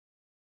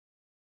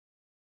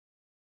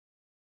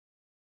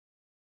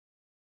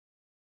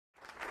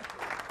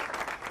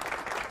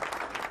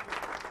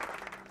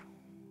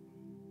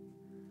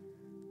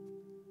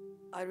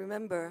I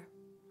remember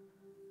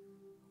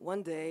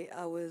one day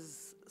I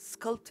was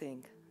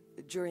sculpting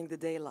during the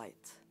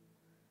daylight.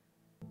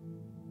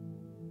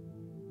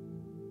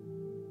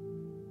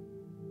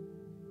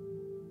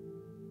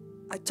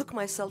 I took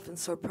myself in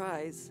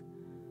surprise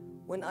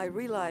when I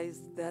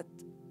realized that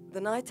the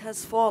night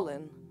has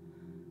fallen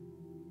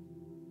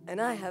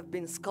and I have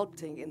been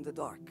sculpting in the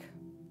dark.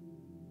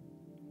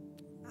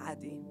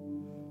 Adi.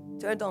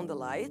 Turned on the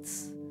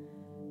lights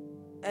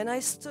and I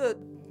stood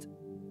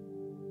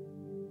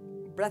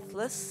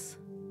breathless.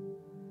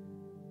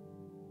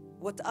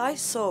 What I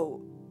saw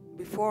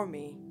before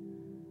me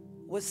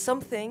was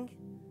something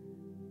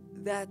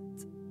that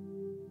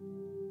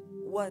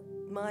what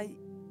my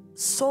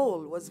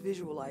soul was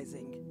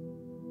visualizing.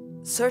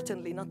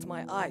 Certainly not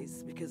my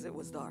eyes, because it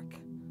was dark.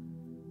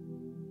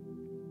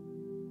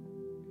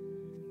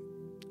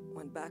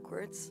 Went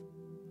backwards.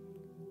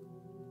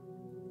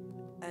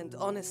 And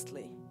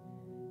honestly,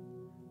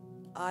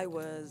 I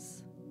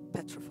was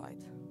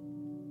petrified.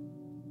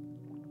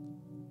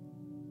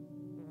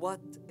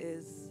 What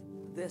is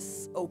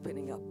this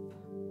opening up?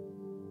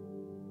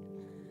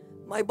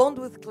 My bond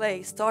with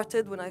clay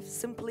started when I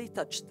simply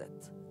touched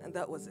it, and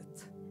that was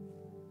it.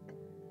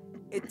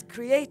 It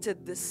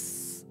created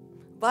this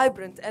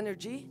vibrant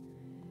energy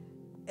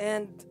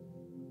and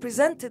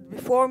presented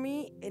before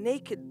me a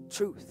naked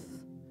truth.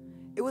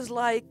 It was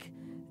like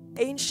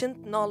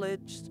ancient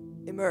knowledge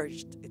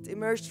emerged. It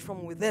emerged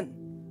from within.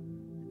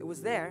 It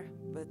was there,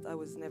 but I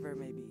was never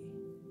maybe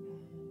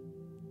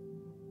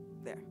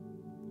there.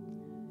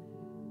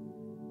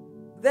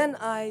 Then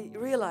I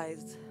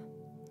realized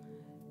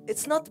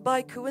it's not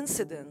by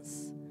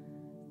coincidence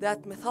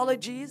that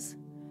mythologies,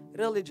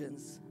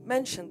 religions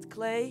mentioned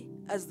clay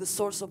as the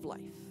source of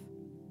life.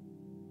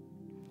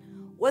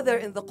 Whether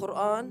in the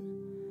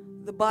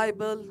Quran, the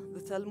Bible,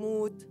 the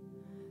Talmud,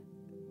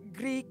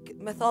 Greek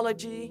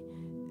mythology,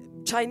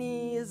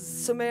 Chinese,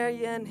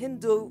 Sumerian,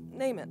 Hindu,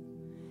 name it.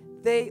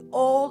 They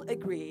all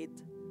agreed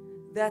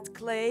that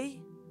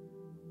clay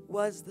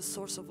was the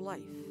source of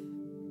life.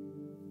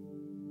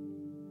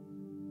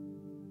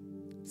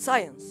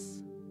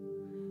 Science,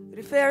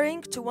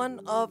 referring to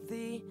one of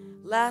the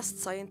last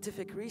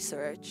scientific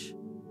research,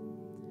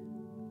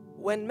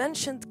 when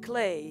mentioned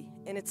clay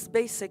in its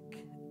basic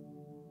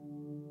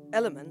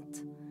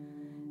element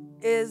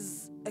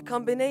is a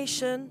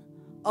combination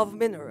of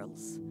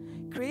minerals,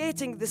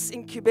 creating this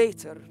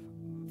incubator,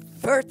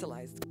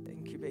 fertilized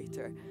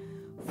incubator,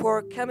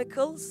 for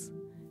chemicals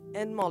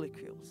and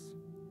molecules.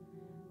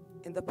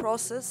 In the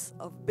process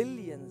of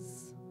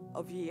billions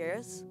of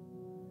years,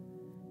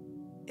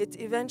 it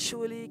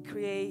eventually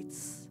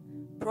creates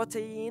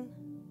protein,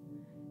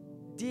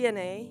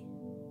 DNA,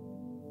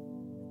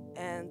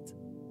 and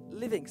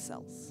living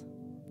cells.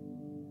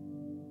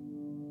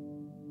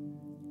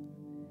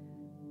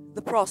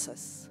 The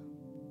process.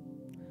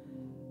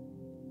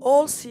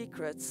 All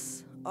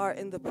secrets are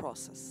in the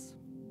process.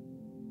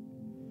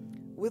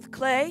 With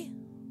clay,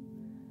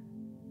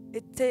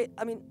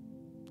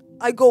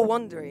 I go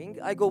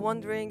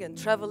wandering and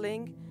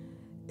traveling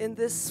in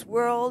this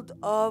world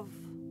of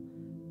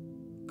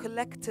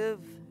collective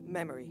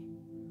memory.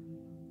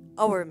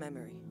 Our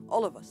memory,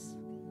 all of us,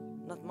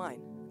 not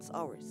mine, it's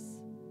ours.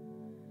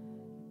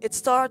 It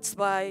starts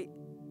by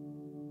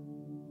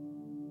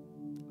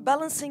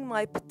balancing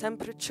my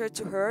temperature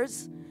to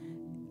hers.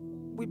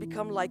 We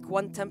become like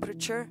one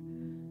temperature.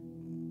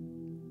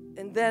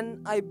 And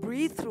then I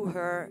breathe through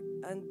her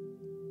and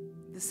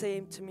the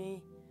same to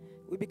me.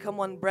 We become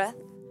one breath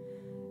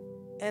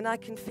and I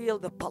can feel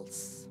the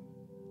pulse.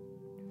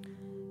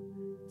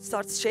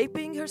 Starts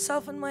shaping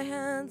herself in my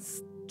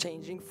hands,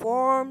 changing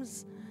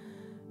forms,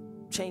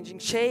 changing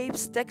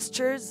shapes,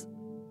 textures.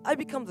 I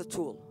become the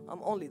tool.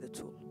 I'm only the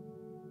tool.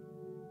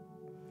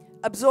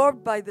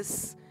 Absorbed by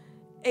this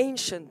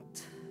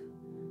ancient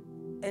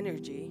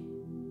energy,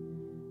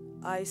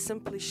 I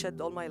simply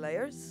shed all my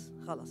layers,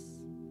 khalas,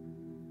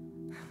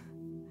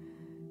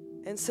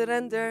 and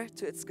surrender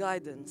to its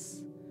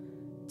guidance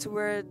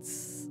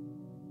towards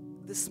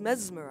this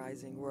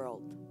mesmerizing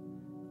world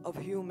of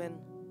human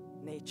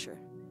nature.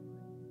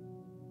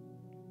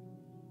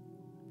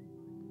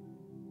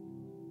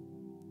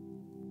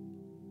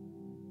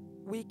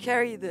 We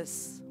carry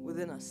this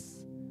within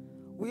us.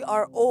 We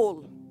are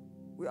all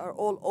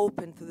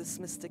open to this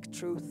mystic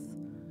truth.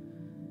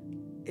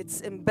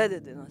 It's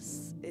embedded in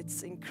us.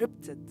 It's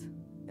encrypted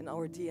in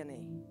our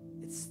DNA.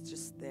 It's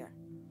just there.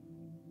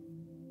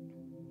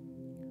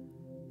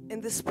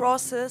 In this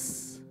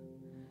process,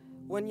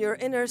 when your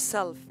inner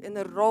self,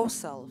 inner raw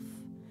self,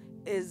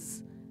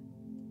 is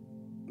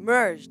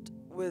merged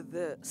with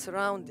the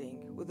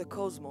surrounding, with the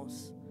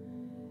cosmos,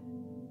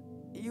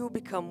 you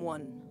become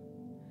one.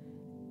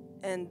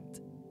 And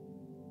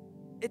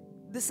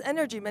this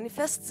energy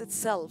manifests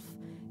itself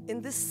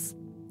in this,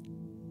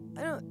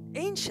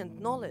 ancient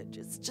knowledge.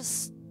 It's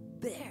just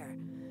there.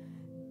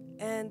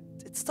 And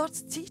it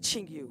starts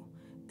teaching you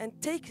and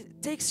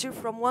takes you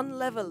from one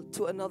level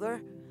to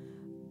another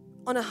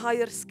on a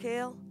higher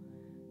scale.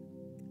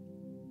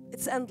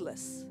 It's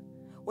endless.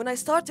 When I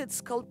started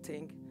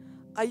sculpting,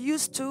 I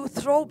used to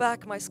throw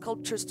back my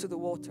sculptures to the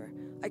water.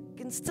 I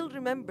can still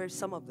remember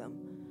some of them.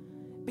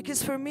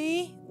 Because for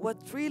me,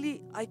 what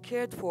really I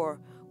cared for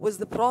was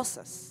the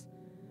process.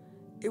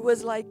 It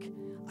was like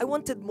I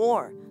wanted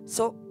more.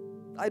 So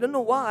I don't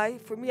know why.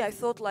 For me, I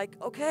thought like,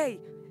 okay,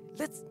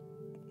 let's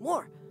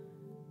more.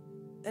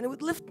 And it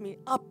would lift me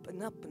up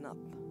and up and up.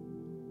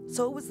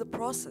 So it was the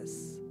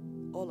process,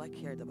 all I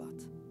cared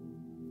about.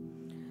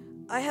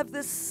 I have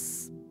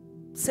this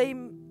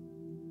same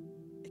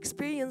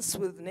experience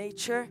with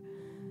nature.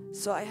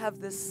 So I have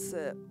this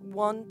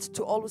want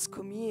to always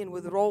commune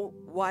with raw,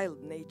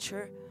 wild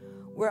nature,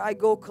 where I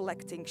go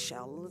collecting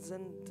shells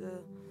and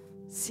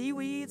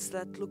seaweeds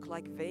that look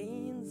like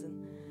veins.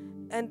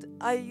 And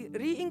I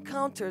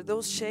re-encounter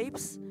those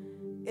shapes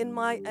in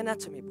my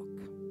anatomy book,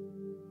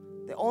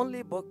 the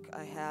only book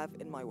I have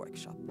in my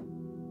workshop,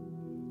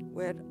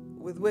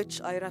 with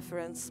which I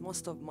reference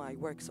most of my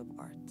works of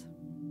art.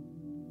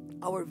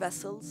 Our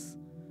vessels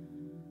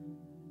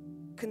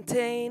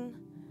contain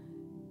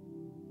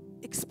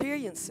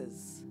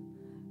experiences,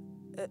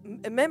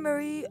 a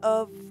memory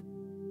of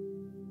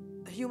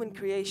human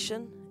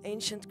creation,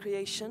 ancient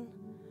creation.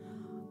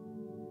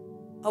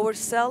 Our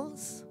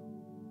cells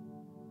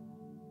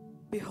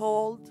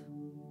behold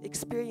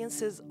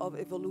experiences of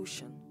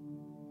evolution.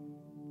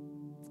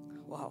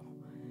 Wow.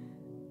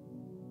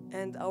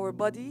 And our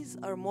bodies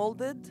are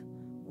molded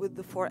with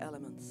the 4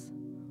 elements: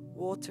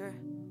 water,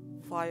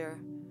 fire,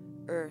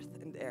 earth,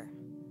 and air.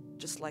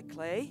 Just like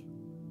clay,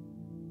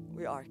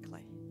 we are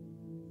clay.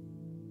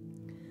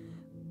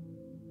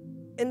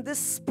 In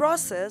this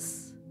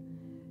process,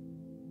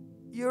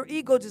 your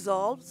ego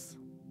dissolves,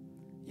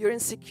 your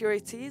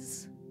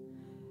insecurities,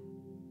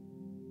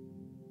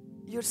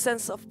 your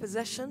sense of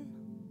possession.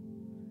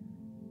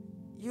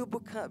 You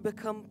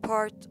become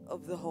part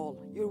of the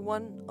whole. You're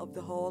one of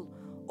the whole,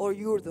 or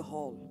you're the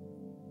whole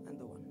and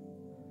the one.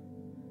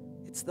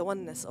 It's the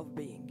oneness of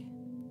being.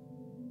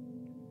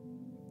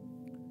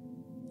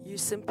 You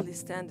simply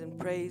stand in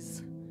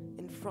praise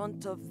in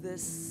front of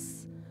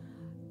this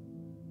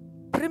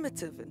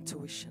primitive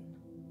intuition,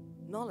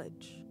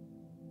 knowledge.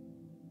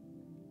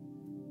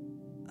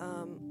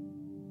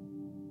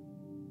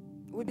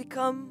 We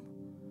become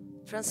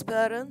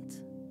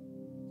transparent,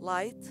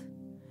 light,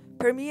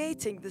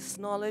 permeating this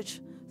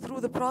knowledge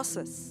through the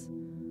process.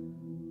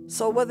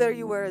 So whether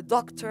you were a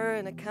doctor,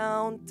 an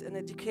accountant, an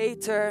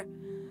educator,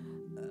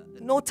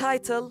 no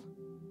title,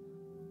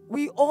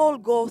 we all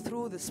go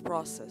through this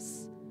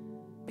process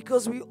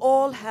because we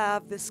all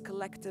have this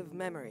collective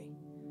memory.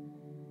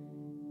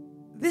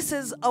 This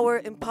is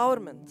our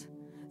empowerment.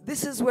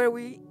 This is where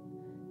we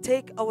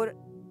take our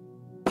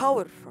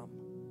power from.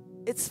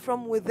 It's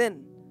from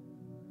within.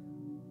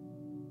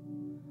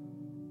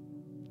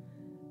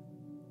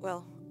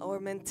 Well, our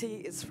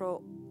mentee is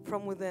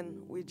from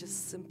within. We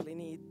just simply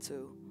need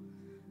to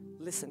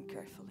listen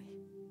carefully.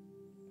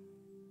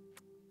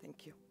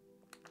 Thank you.